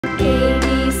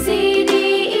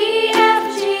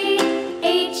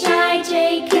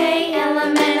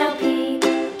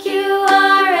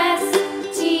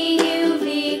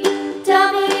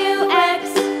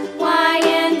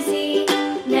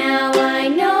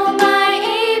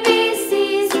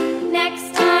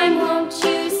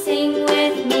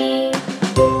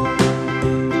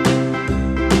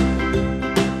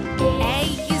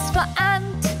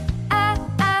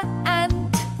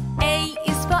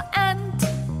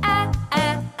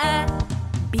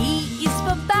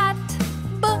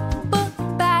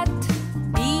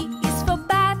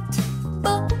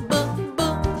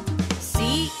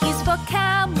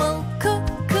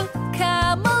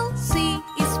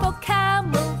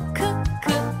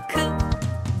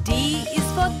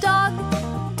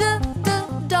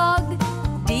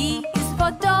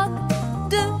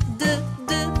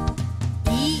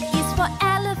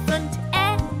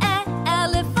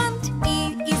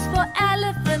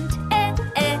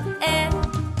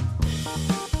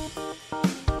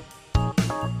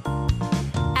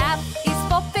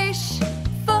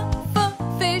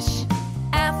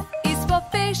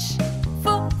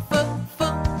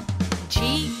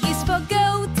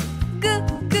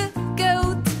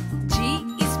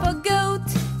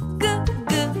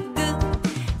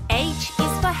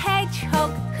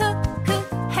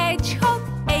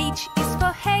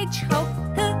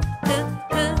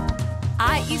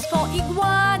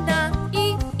iguana,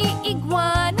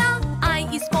 iguana. I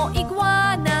is for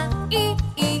iguana, I.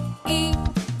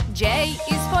 J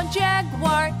is for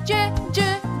jaguar,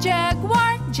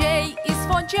 jaguar. J is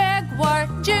for jaguar,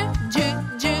 J.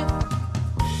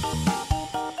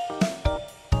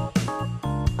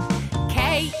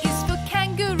 K is for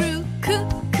kangaroo,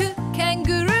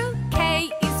 kangaroo. K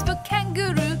is for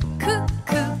kangaroo, k.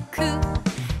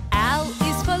 L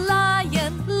is for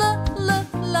lion,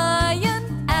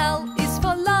 lion. L is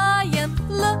for lion,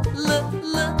 l.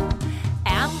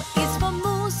 M is for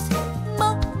moose,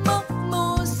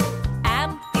 moose.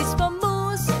 M is for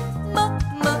moose, m.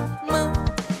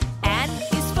 N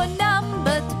is for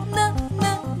numbered,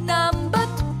 numbered.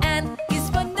 N is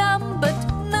for numbered,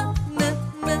 n.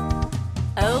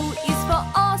 O is for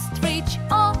ostrich,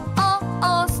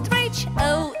 ostrich.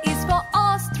 O is for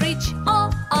ostrich, o.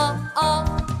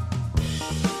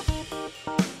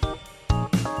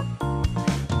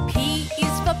 P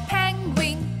is for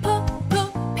penguin,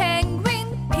 penguin.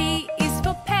 P is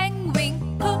for penguin,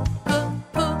 p.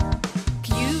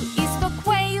 Q is for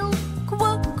quail,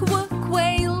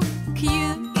 quail. Q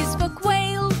is for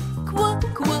quail, qu.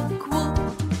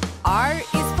 R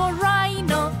is for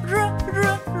rhino,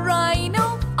 rhino.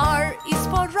 R is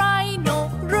for rhino,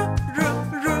 r.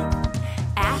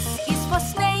 S is for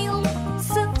snail,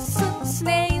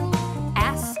 snail.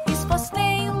 S is for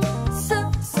snail, s.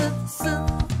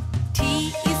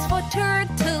 T is for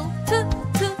turtle,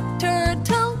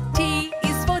 turtle. T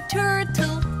is for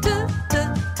turtle, t.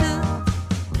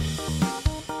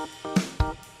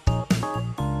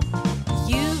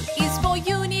 U is for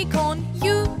unicorn,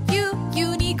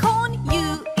 unicorn.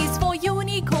 U is for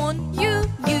unicorn, U.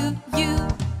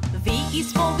 V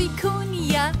is for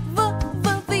vicuña,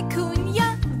 vicuña.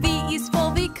 V is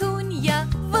for vicuña,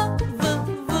 v.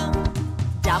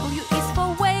 W is for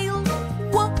whale,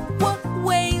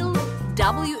 whale.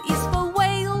 W is for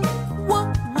whale,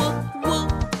 w.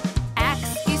 X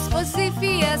is for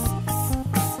Zephyrs,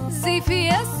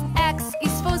 Zephyrs. X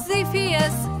is for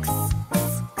Zephyrs,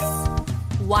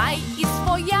 Y is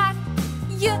for yak,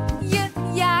 yak.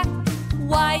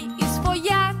 Y is for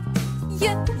yak,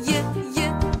 y.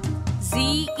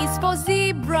 Z is for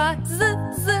zebra,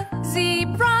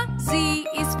 zebra. Z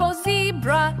is for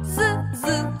zebra, z.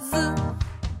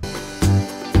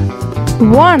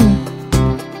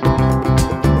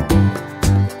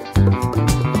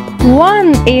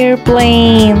 1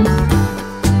 airplane.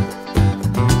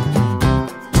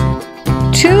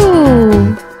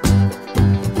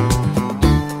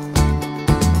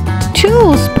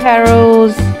 2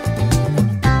 sparrows.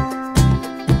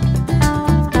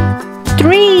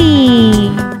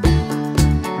 3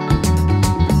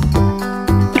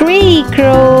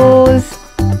 crows.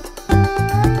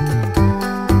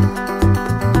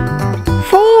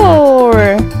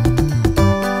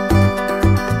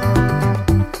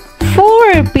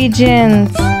 4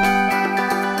 pigeons.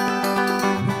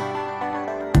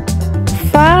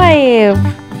 5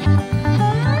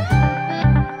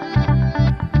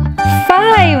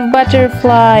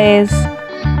 butterflies.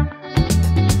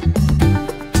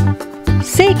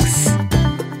 6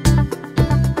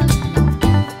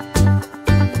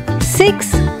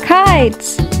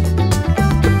 kites.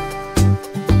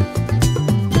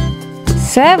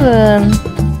 7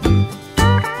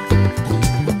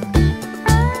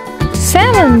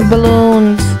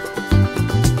 balloons.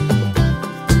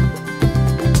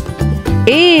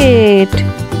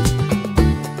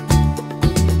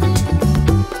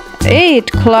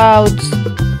 8 clouds.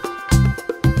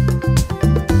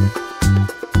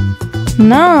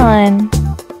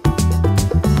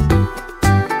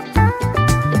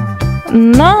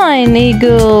 9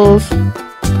 eagles.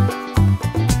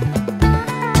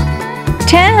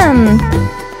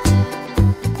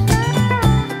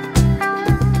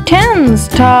 10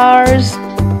 stars.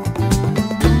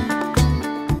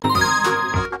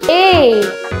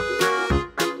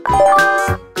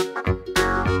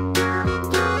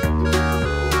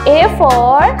 A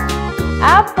for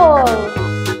apple.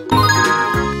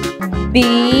 B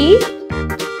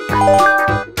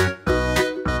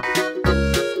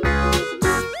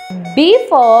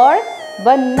for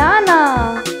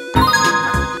banana.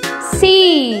 C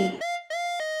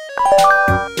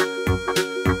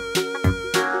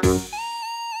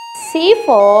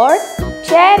for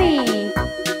cherry.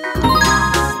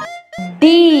 D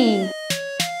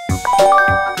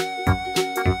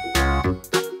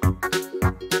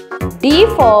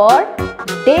for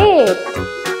date.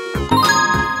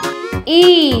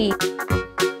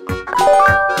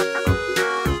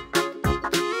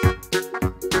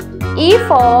 E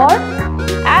for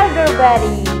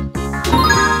elderberry.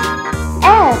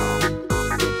 F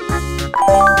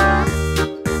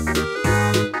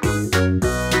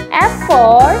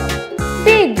for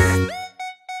pig.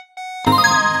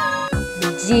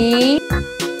 G.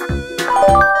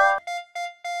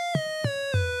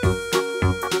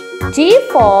 G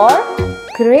for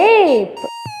grape.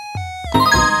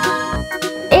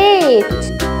 H.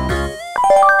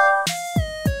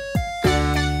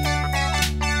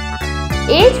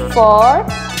 H for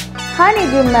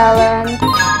honeydew melon.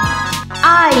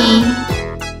 I.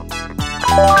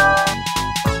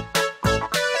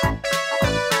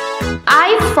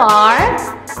 I for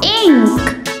ink.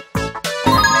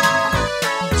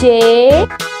 J.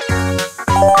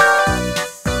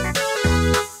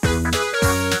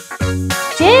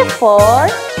 J for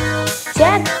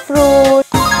jackfruit.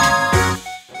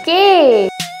 K.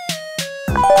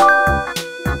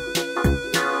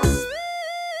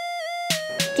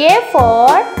 K for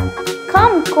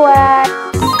kumquat.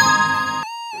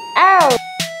 L.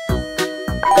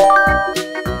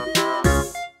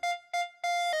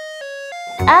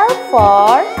 L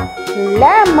for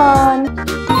lemon.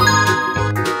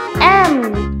 M.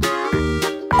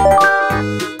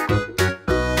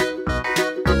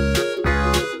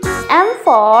 M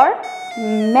for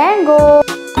mango.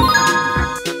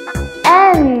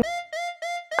 N.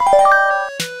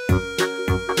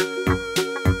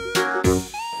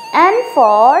 N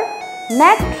for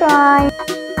nectarine.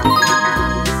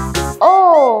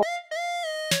 O.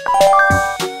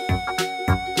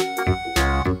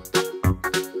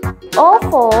 O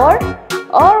for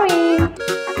orange.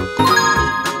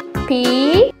 P.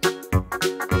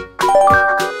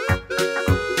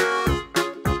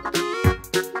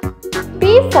 P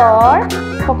for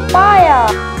papaya.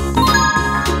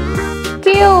 Q.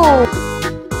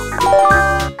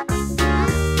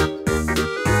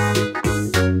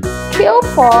 Q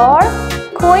for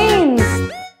queens.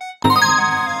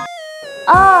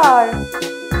 R.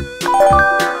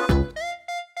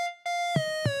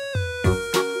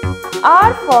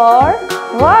 R for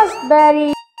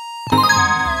raspberry.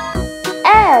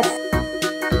 S.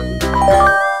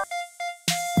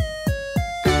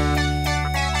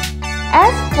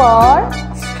 S for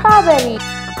strawberry.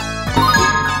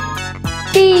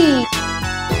 T.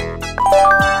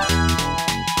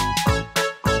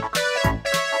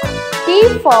 T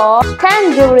for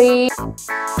tangerine.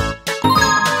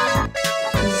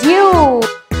 U.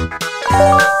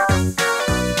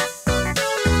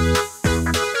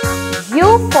 U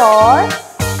for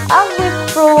ugly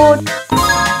fruit.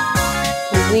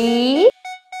 V.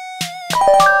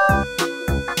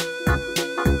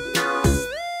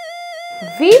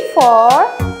 V for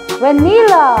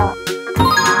vanilla.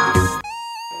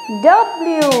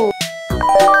 W.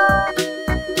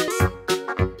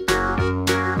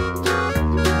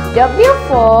 W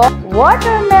for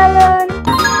watermelon.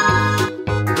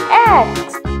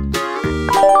 X.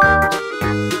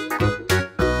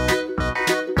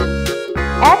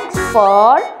 X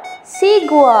for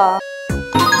sigua.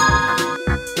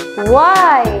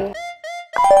 Y.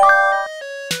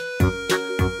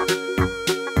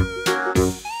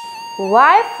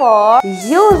 Y for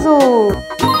yuzu.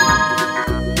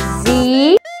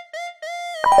 Z.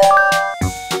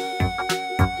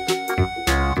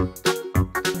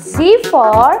 Z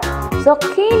for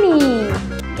zucchini.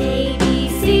 A, B,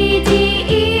 C, D,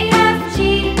 E, F, G,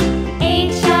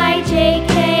 H, I, J,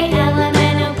 K, L, M,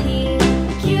 N, O, P,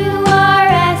 Q, R,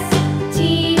 S, T,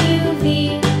 U, V,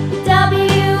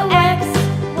 W, X,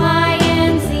 Y,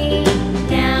 and Z.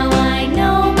 Now I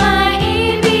know my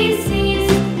ABCs.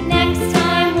 Next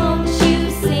time, won't you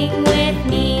sing with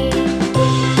me?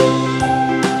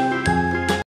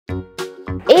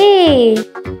 A.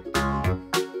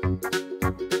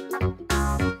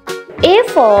 A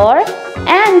for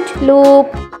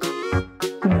antelope.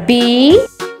 B.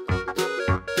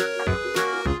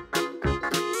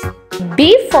 B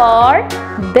for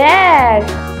bear.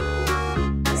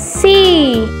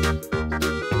 C.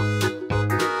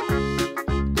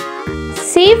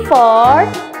 C for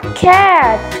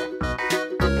cat.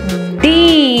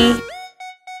 D.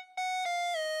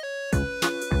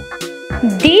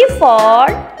 D for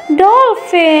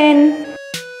dolphin.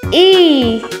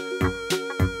 E.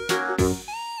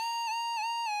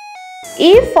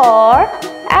 E for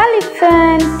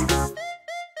elephant.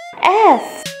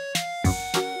 F.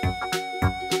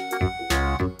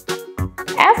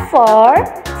 F for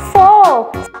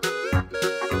fox.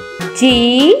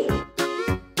 G.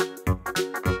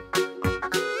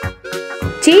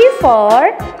 G for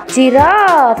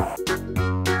giraffe.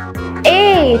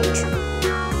 H.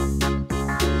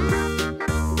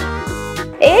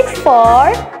 H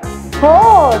for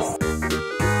horse.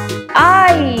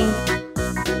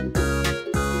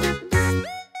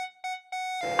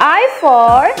 I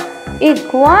for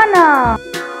iguana.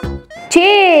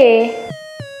 J.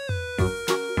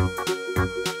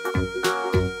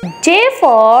 J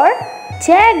for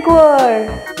jaguar.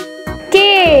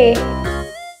 K.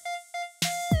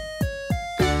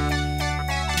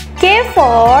 K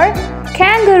for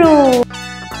kangaroo.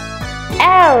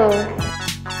 L.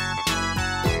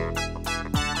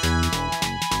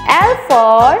 L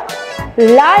for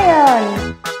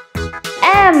lion.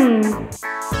 M.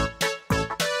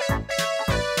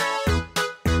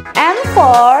 M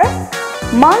for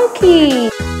monkey.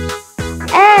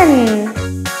 N.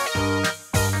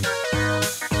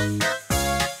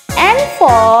 N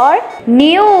for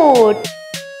newt.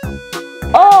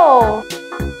 O.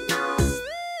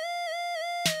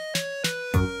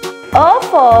 O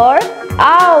for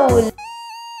owl.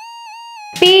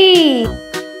 P.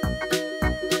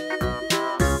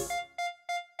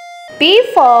 P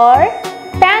for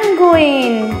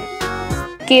penguin.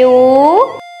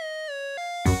 Q.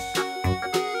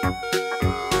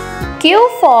 Q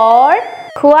for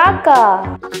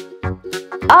quokka.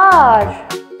 R.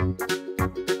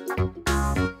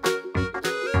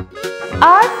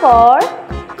 R for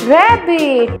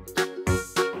rabbit.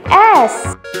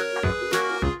 S.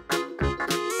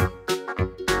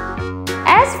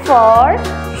 S for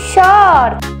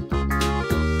shark.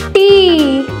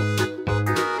 T.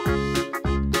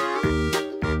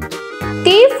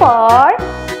 T for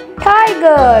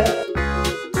tiger.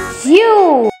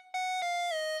 U.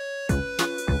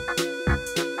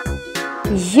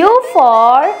 U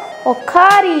for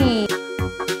Okari.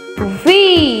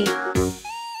 V.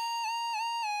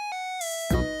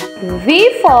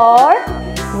 V for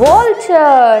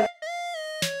vulture.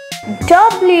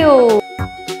 W.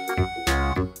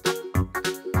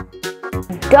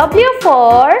 W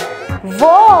for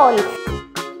wolf.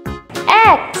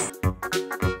 X.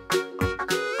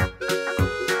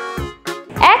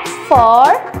 X for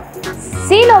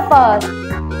xenopus.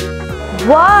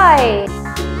 Y.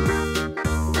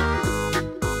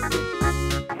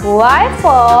 Y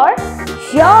for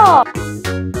yak.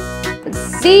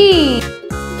 Z.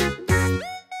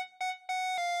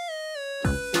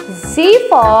 Z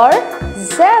for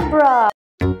zebra.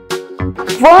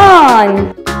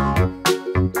 One.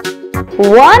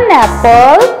 One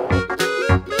apple.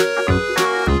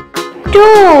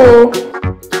 Two.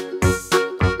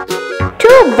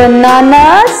 Two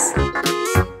bananas.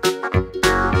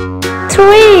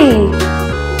 Three.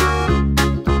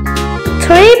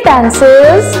 Three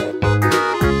pencils.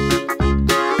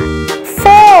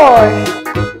 Four.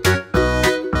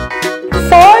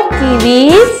 Four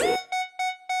kiwis.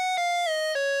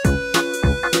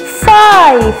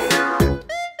 Five.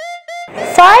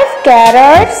 Five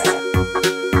carrots.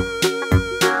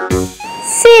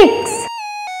 Six.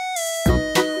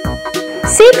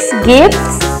 Six gifts.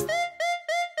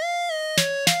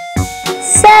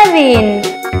 Seven.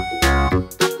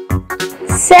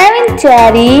 Seven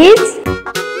cherries.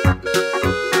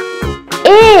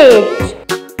 Eight.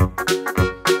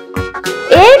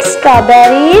 Eight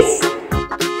strawberries.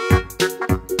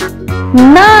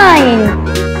 Nine.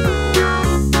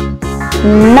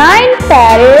 Nine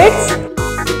parrots.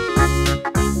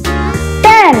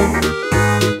 10.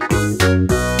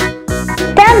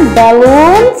 10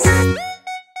 balloons.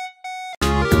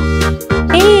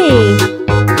 A.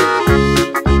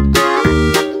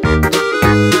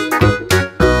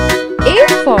 A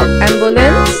for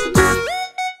ambulance.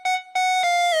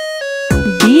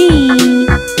 B.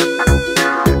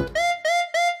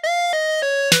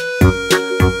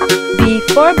 B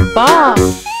for bar.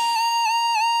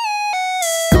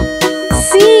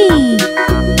 C.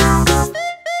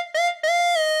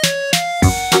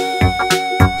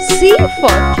 C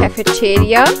for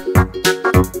cafeteria.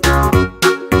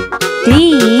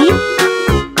 D.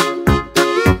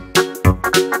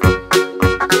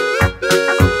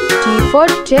 D for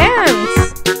dance.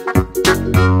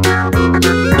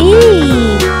 E.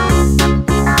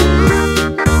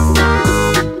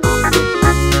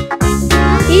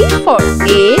 E for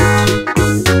eight.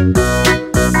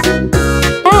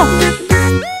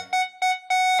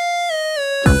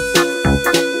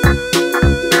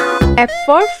 F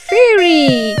for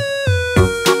fairy.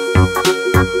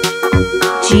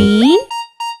 G.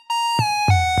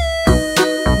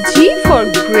 G for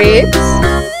grapes.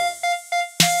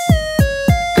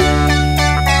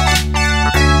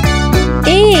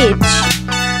 H.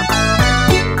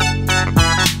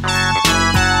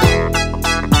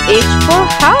 H for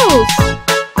house.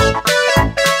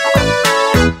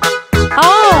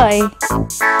 I.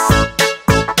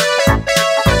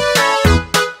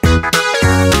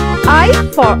 I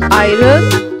for iron.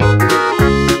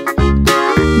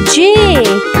 J.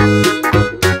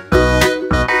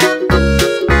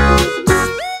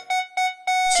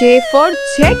 J for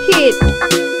jacket.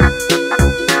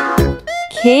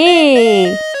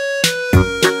 K.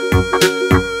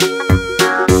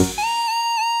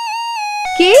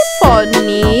 K for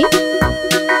knee.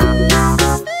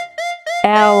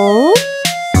 L.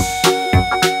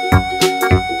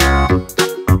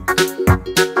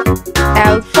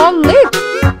 L for lip.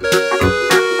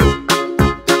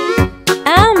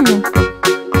 M.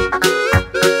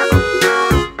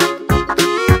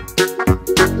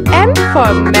 M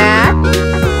for mat.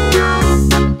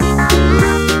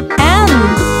 N.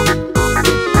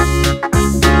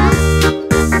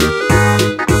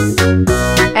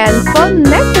 N for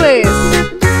necklace.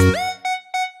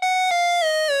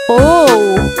 O.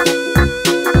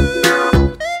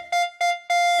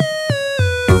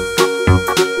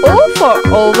 O for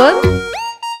oven.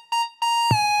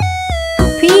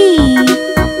 P.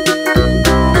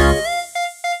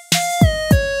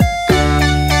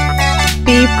 P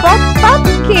for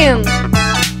pumpkin.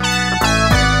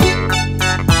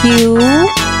 Q.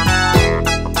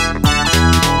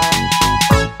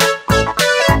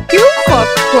 Q for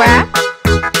quack.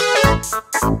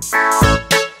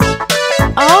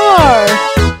 R.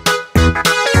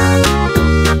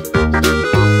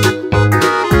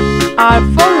 R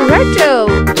for rattle.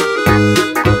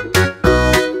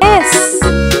 S.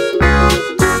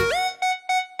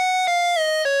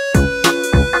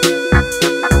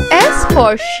 S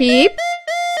for sheep.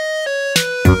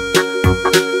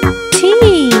 T.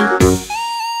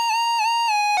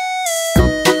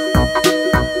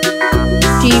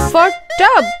 T for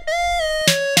tub.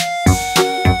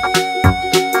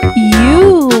 U.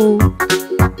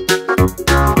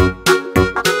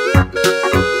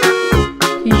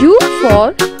 U for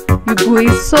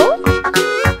whistle.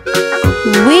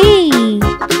 V.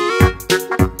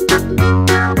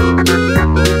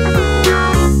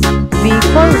 V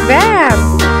for van.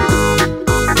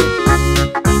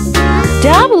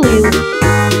 W.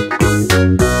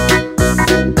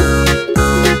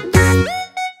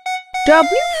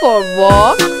 W for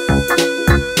walk.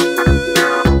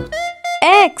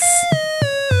 X.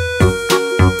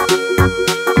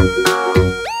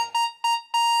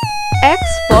 X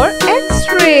for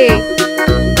X-ray.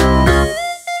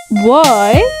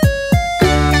 Y.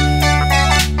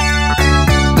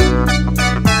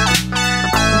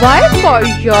 Y for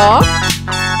york.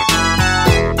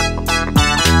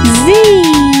 Z.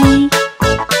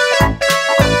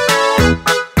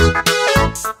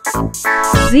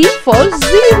 Z for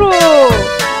zero.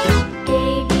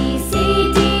 A, B, C,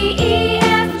 D, E,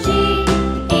 F, G,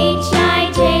 H,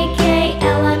 I, J, K,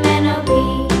 L, M, N, O, P,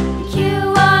 Q,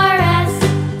 R, S,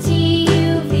 T,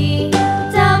 U, V,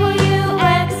 W,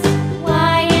 X,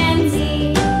 Y, and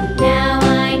Z. Now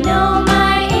I know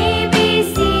my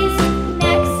ABCs.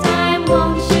 Next time,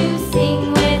 won't you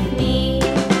sing with me?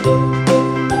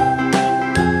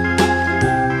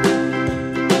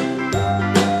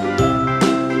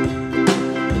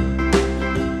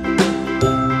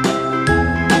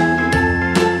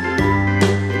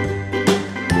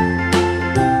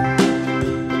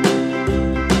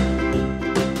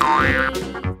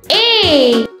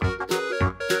 A.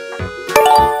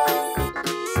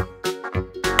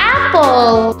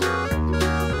 Apple.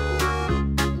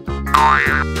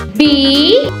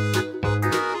 B.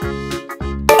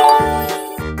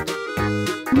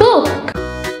 Book.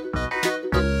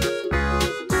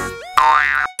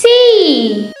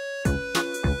 C.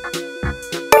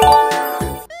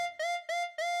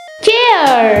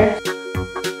 Chair.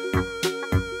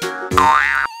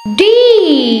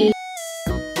 D.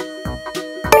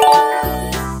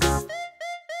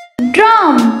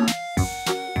 Drum.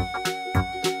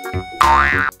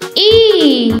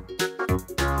 E.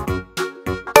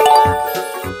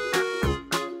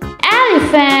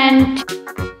 Elephant.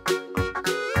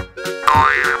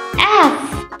 F.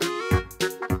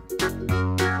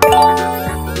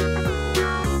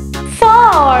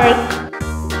 Fork.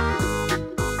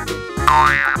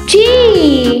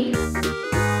 G.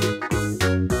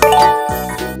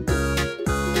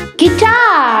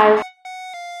 Guitar.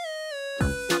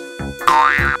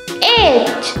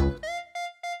 H.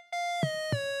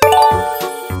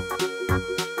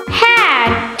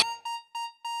 Hat.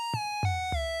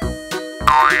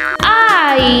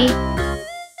 I.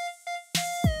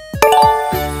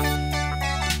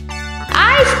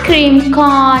 Ice cream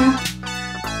cone.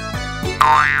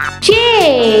 J.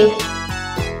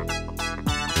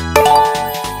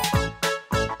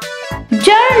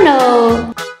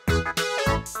 Journal.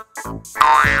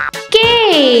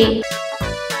 K.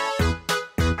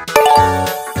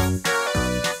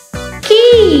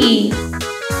 Key.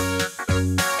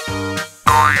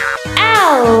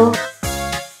 L.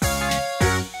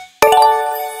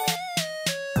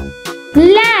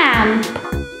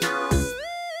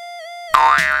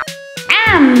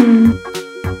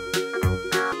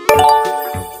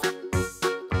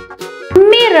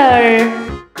 mirror.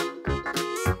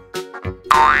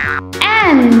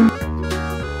 N.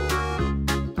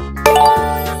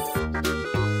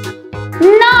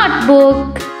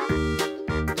 Notebook.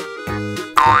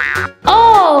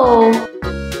 O.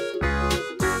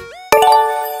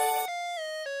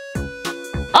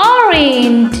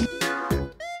 Orange.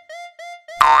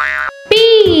 P.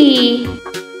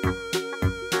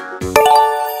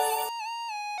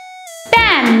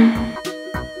 Pen.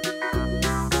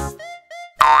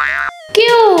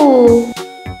 Q.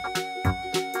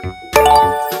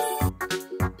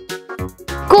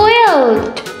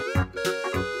 Quilt.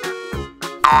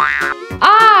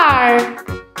 R.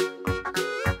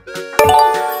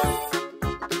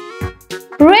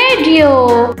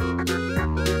 Radio.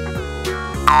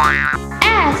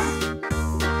 S.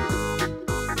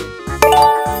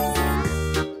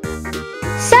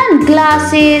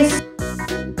 Sunglasses.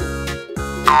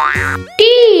 T.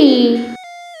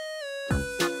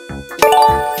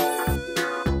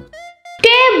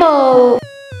 Table.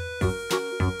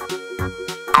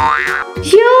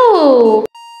 U.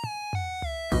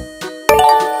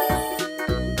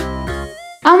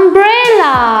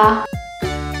 Umbrella.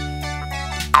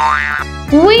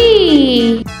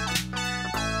 V.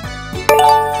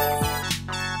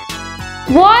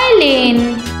 Violin.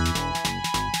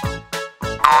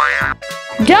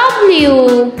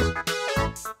 W.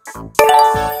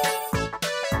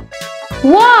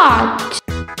 Watch.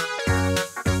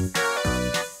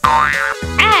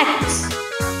 X.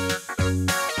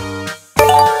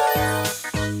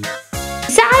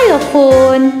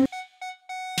 Xylophone.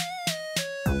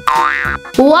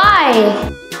 Y.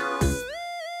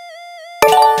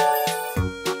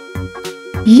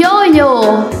 Yo-yo.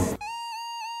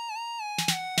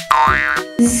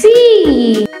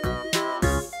 Z.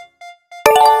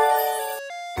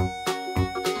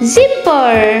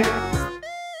 Zipper.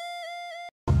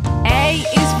 A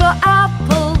is for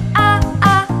apple,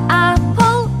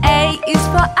 apple. A is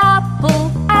for apple,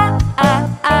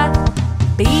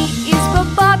 B is for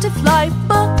butterfly,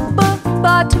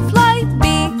 butterfly. B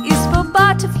is for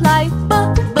butterfly,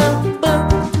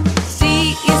 C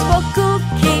is for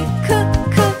cookie,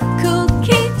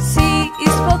 cookie. C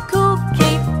is for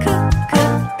cookie,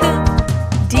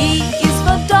 D is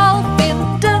for dolphin,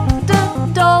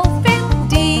 dolphin.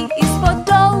 D is for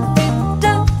dolphin,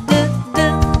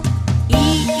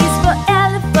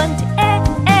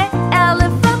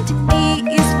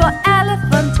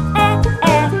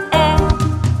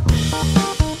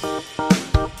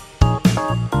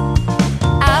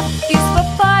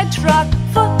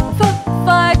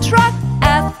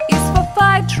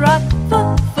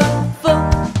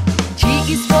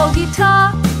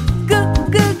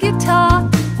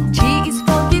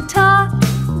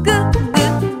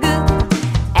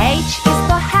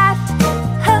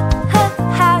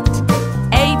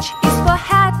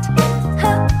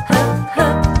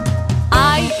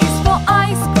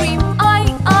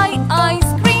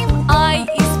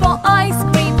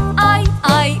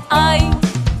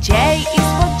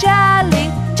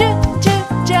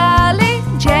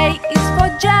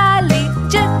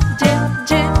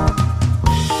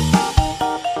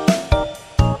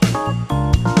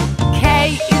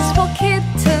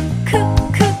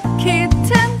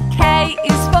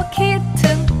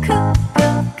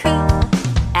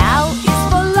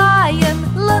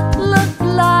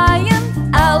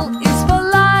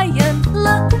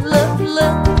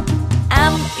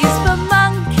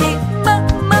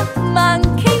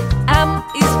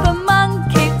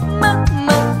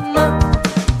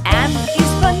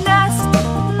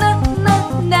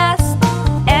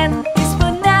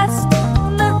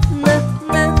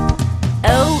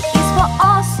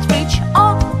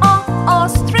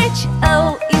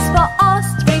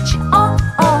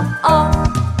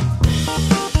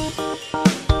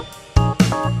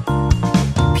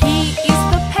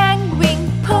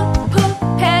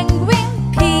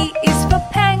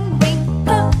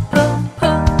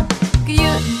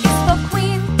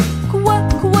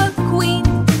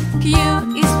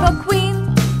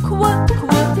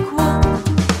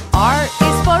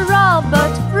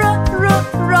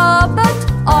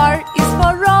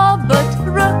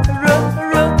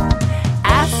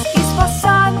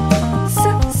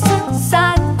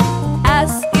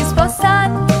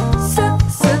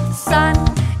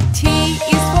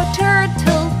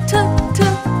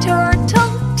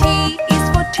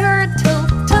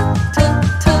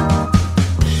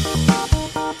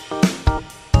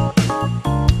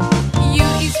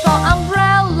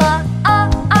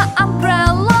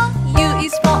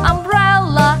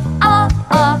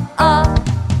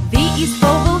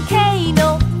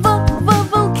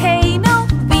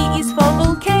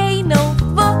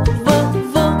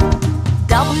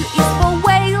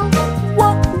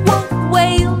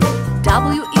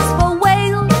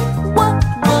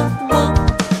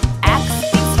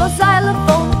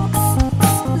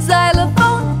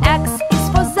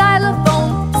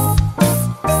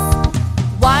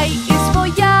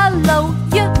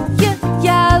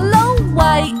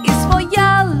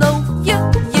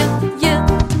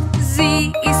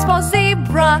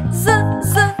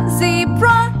 Z,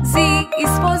 zebra. Z is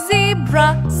for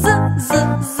zebra. Z,